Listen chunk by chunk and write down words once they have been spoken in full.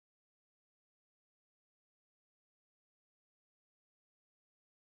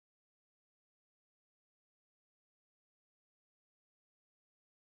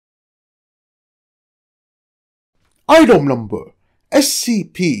Item Number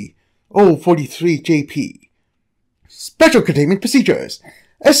SCP-043-JP. Special Containment Procedures.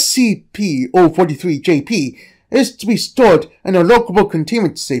 SCP-043-JP is to be stored in a lockable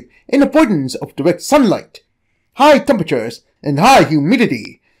containment safe in avoidance of direct sunlight, high temperatures, and high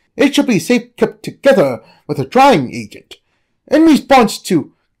humidity. It should be safe kept together with a drying agent. In response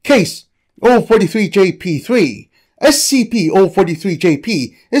to Case 043-JP3,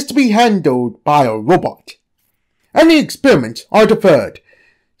 SCP-043-JP is to be handled by a robot. Any experiments are deferred.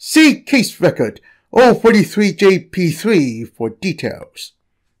 See Case Record 043-JP3 for details.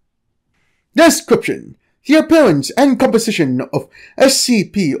 Description: the appearance and composition of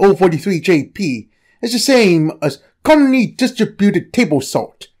SCP-043-JP is the same as commonly distributed table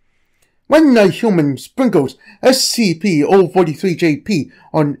salt. When a human sprinkles SCP-043-JP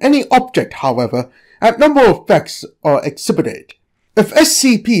on any object, however, abnormal effects are exhibited. If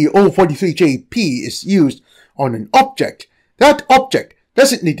SCP-043-JP is used on an object, that object,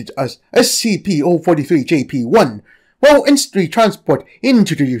 designated as SCP-043-JP1, will instantly transport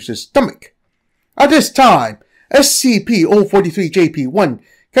into the user's stomach. At this time, SCP-043-JP1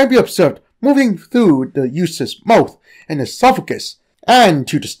 can be observed moving through the user's mouth and esophagus and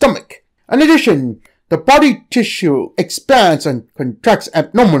to the stomach. In addition, the body tissue expands and contracts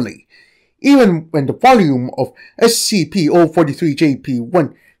abnormally, even when the volume of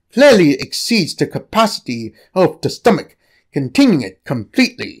SCP-043-JP1 clearly exceeds the capacity of the stomach, containing it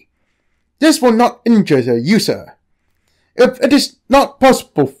completely. This will not injure the user. If it is not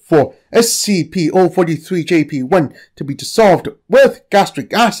possible for SCP-043-JP1 to be dissolved with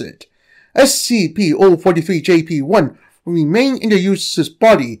gastric acid, SCP-043-JP1 will remain in the user's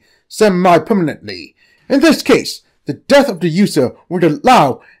body semi-permanently. In this case, the death of the user would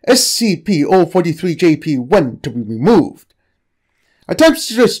allow SCP-043-JP1 to be removed. Attempts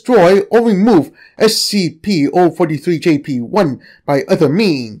to destroy or remove SCP-043-JP1 by other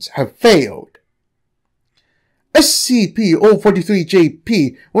means have failed.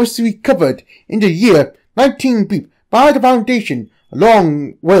 SCP-043-JP was recovered in the year 19 by the Foundation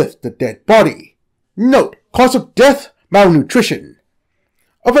along with the dead body. Note: cause of death, malnutrition.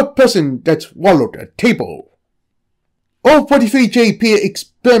 Of a person that swallowed a table. 043-JP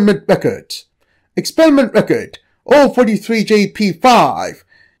Experiment Records. Experiment Record 043-JP5,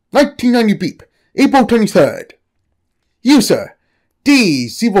 1990 April 23rd. User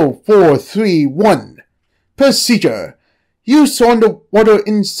D0431. Procedure: use on the water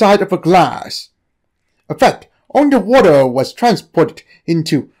inside of a glass. Effect: on the water was transported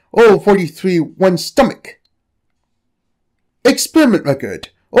into 043-1's stomach. Experiment Record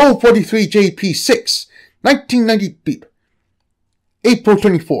 043-JP6, 1990 April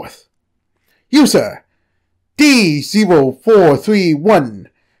 24th. User D0431.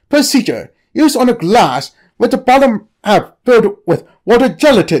 Procedure: use on a glass with the bottom half filled with water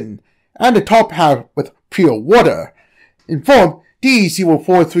gelatin and the top half with pure water. Inform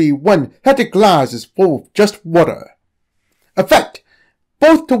D0431 that the glass is full of just water. Effect: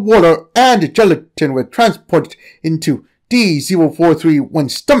 both the water and the gelatin were transported into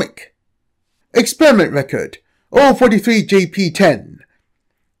D0431's stomach. Experiment Record 043-JP10,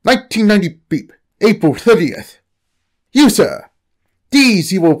 1990 April 30th. User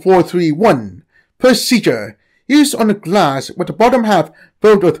D0431. Procedure: use on a glass with the bottom half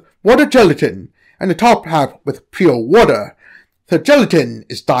filled with water gelatin and the top half with pure water. The gelatin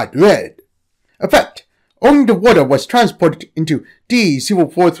is dyed red. Effect: only the water was transported into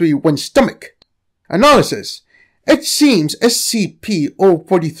D0431's stomach. Analysis: it seems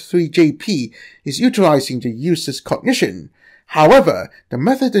SCP-043-JP is utilizing the user's cognition. However, the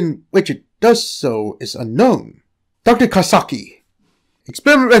method in which it does so is unknown. Dr. Kasaki.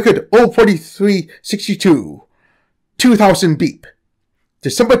 Experiment Record 043-62, 2000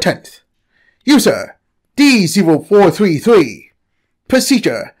 December 10th. User D0433.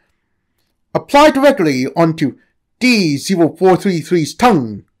 Procedure: apply directly onto D0433's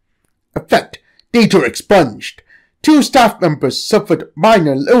tongue. Effect: data expunged. 2 staff members suffered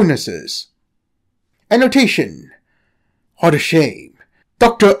minor illnesses. Annotation: what a shame.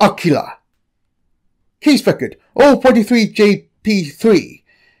 Dr. Akila. Case Record 043-JP3.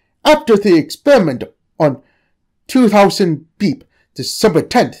 After the experiment on 2000 December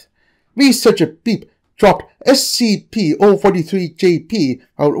 10th, researcher dropped SCP-043-JP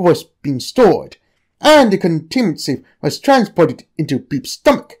while it was being stored, and the containment safe was transported into Beep's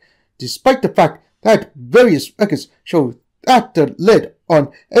stomach, despite the fact that various records show that the lid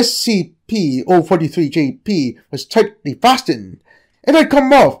on SCP-043-JP was tightly fastened. It had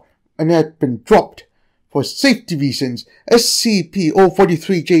come off and had been dropped. For safety reasons,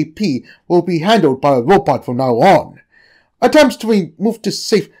 SCP-043-JP will be handled by a robot from now on. Attempts to remove the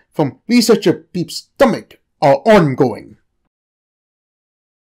safe from Researcher Beep's stomach are ongoing.